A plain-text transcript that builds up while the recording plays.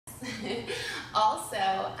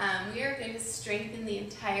Also, we are going to strengthen the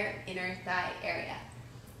entire inner thigh area.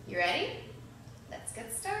 You ready? Let's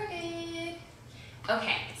get started.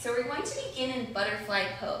 Okay, so we're going to begin in butterfly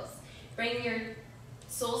pose. Bring your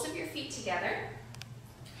soles of your feet together,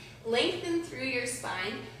 lengthen through your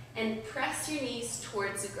spine, and press your knees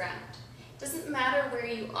towards the ground. Doesn't matter where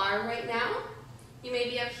you are right now. You may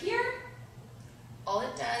be up here. All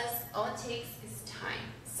it takes is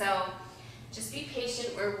time. So just be patient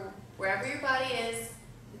wherever your body is.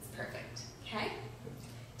 It's perfect, okay?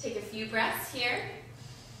 Take a few breaths here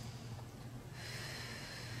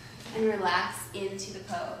and relax into the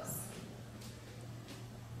pose.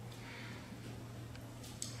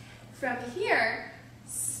 From here,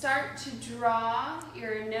 start to draw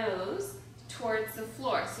your nose towards the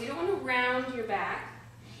floor. So you don't want to round your back.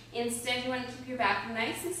 Instead, you want to keep your back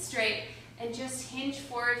nice and straight and just hinge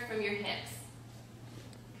forward from your hips.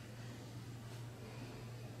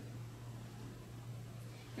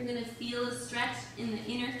 You're going to feel a stretch in the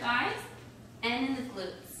inner thighs and in the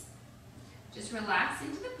glutes. Just relax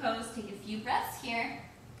into the pose. Take a few breaths here.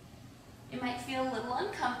 It might feel a little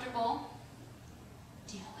uncomfortable.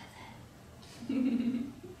 Deal with it.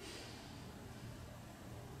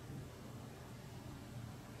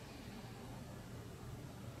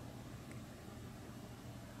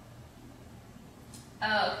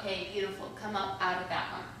 Okay, beautiful. Come up out of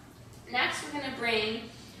that one. Next, we're going to bring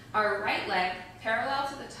our right leg parallel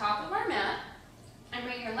to the top of our mat and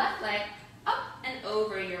bring your left leg up and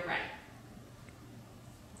over your right.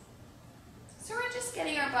 So we're just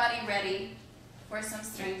getting our body ready for some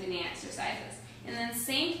strengthening exercises. And then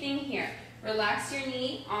same thing here. Relax your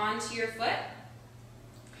knee onto your foot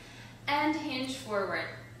and hinge forward.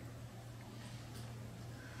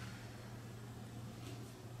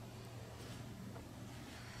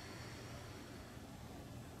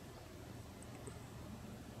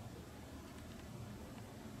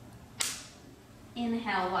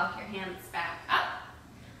 Inhale, walk your hands back up.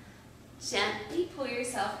 Gently pull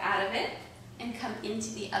yourself out of it and come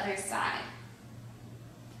into the other side.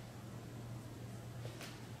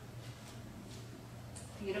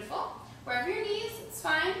 Beautiful. Wherever your knee is, it's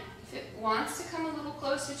fine. If it wants to come a little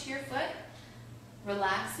closer to your foot,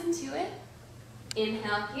 relax into it.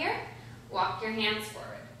 Inhale here, walk your hands forward.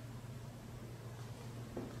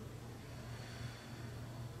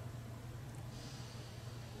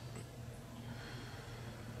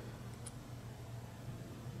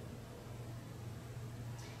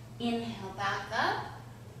 Inhale back up.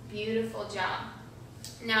 Beautiful job.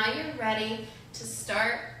 Now you're ready to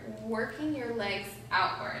start working your legs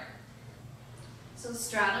outward. So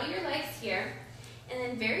straddle your legs here and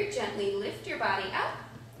then very gently lift your body up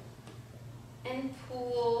and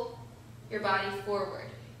pull your body forward.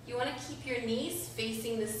 You want to keep your knees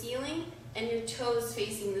facing the ceiling and your toes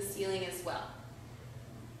facing the ceiling as well.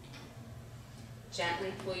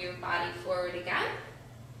 Gently pull your body forward again.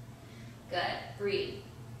 Good. Breathe.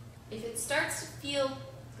 If it starts to feel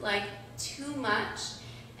like too much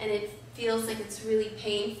and it feels like it's really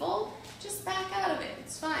painful, just back out of it.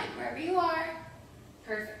 It's fine. Wherever you are,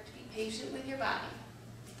 perfect. Be patient with your body.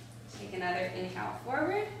 Take another inhale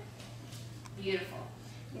forward. Beautiful.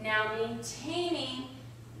 Now maintaining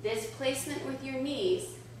this placement with your knees,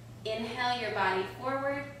 inhale your body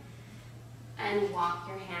forward and walk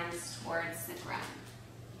your hands towards the ground.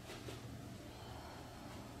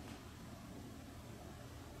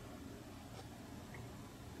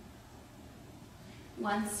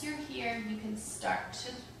 Once you're here, you can start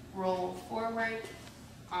to roll forward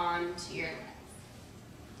onto your legs.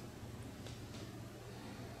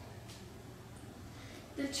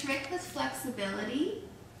 The trick with flexibility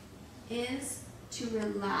is to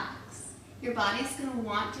relax. Your body's going to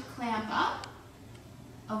want to clamp up.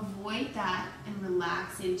 Avoid that and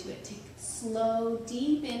relax into it. Take slow,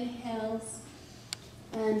 deep inhales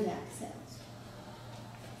and exhales.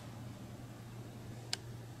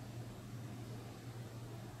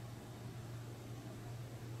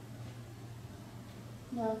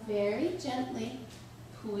 Now very gently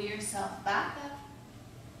pull yourself back up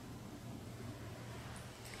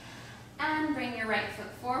and bring your right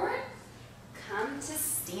foot forward. Come to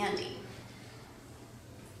standing.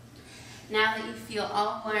 Now that you feel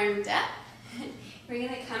all warmed up, we're going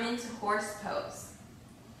to come into horse pose.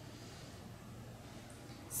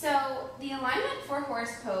 So the alignment for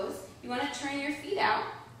horse pose, you want to turn your feet out,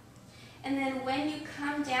 and then when you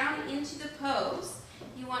come down into the pose,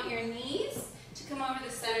 you want your knees to come over the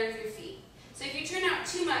center of your feet. So if you turn out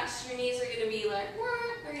too much, your knees are going to be like,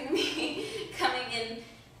 they're going to be coming in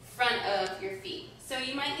front of your feet. So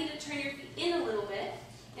you might need to turn your feet in a little bit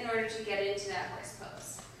in order to get into that horse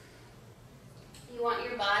pose. You want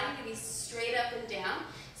your body to be straight up and down.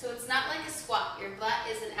 So it's not like a squat. Your butt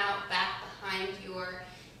isn't out back behind your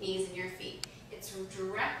knees and your feet. It's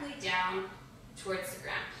directly down towards the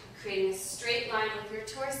ground. Creating a straight line with your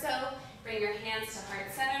torso. Bring your hands to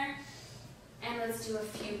heart center. And let's do a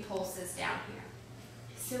few pulses down here.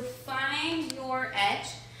 So find your edge.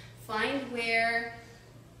 Find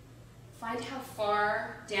how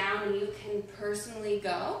far down you can personally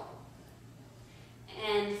go.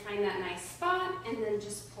 And find that nice spot, and then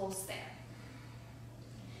just pulse there.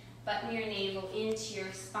 Button your navel into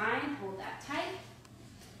your spine, hold that tight.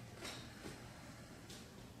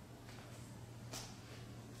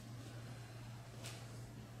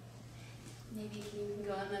 Maybe you can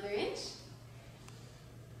go another inch.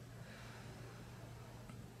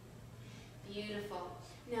 Beautiful.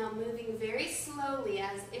 Now moving very slowly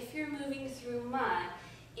as if you're moving through mud.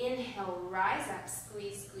 Inhale, rise up,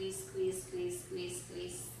 squeeze, squeeze, squeeze, squeeze, squeeze,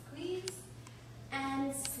 squeeze, squeeze,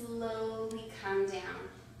 and slowly come down.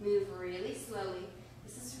 Move really slowly.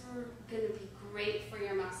 This is going to be great for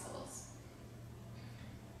your muscles.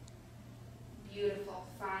 Beautiful.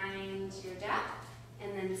 Find your depth,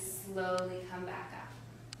 and then slowly come back up.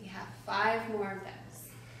 We have 5 more of those.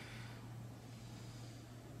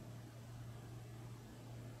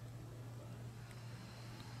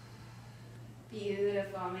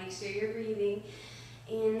 Beautiful. Make sure you're breathing.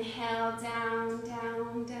 Inhale, down,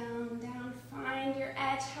 down, down, down. Find your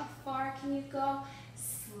edge. How far can you go?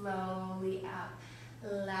 Slowly up.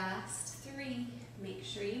 Last 3. Make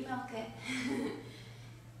sure you milk it.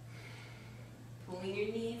 Pulling your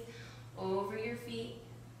knees over your feet.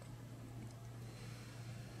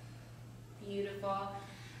 Beautiful.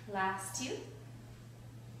 Last 2.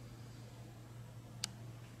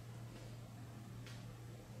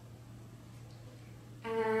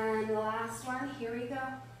 And the last one, here we go.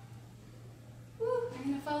 Woo,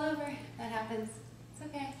 I'm gonna fall over. That happens. It's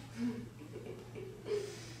okay.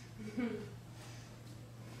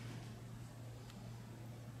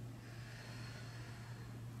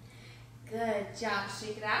 Good job.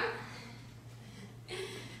 Shake it out.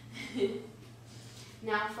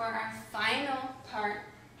 Now for our final part,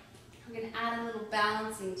 we're gonna add a little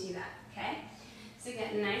balancing to that, okay? So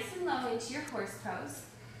get nice and low into your horse pose.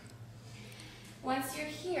 Once you're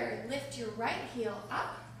here, lift your right heel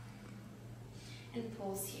up and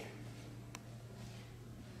pulse here.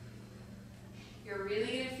 You're really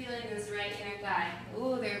good at feeling this right inner thigh.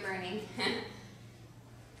 Ooh, they're burning.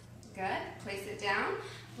 Good. Place it down.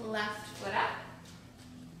 Left foot up.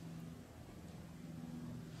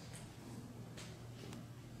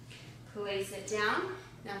 Place it down.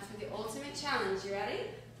 Now for the ultimate challenge. You ready?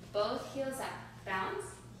 Both heels up. Balance.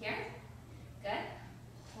 Here. Good.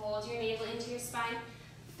 Hold your navel into your spine.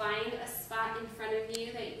 Find a spot in front of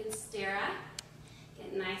you that you can stare at.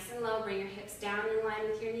 Get nice and low. Bring your hips down in line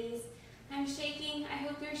with your knees. I'm shaking. I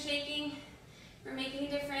hope you're shaking. We're making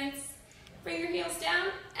a difference. Bring your heels down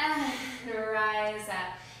and rise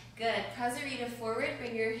up. Good. Prasarita forward.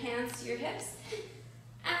 Bring your hands to your hips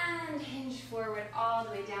and hinge forward all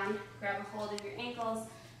the way down. Grab a hold of your ankles.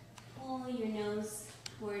 Pull your nose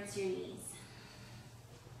towards your knees.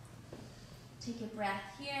 Take a breath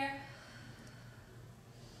here.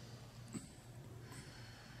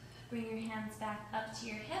 Bring your hands back up to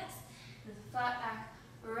your hips with a flat back.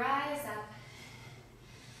 Rise up.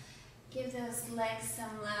 Give those legs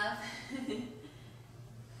some love.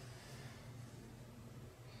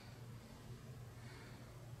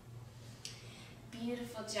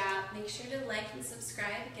 Beautiful job. Make sure to like and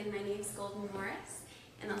subscribe. Again, my name is Golden Morris,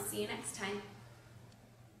 and I'll see you next time.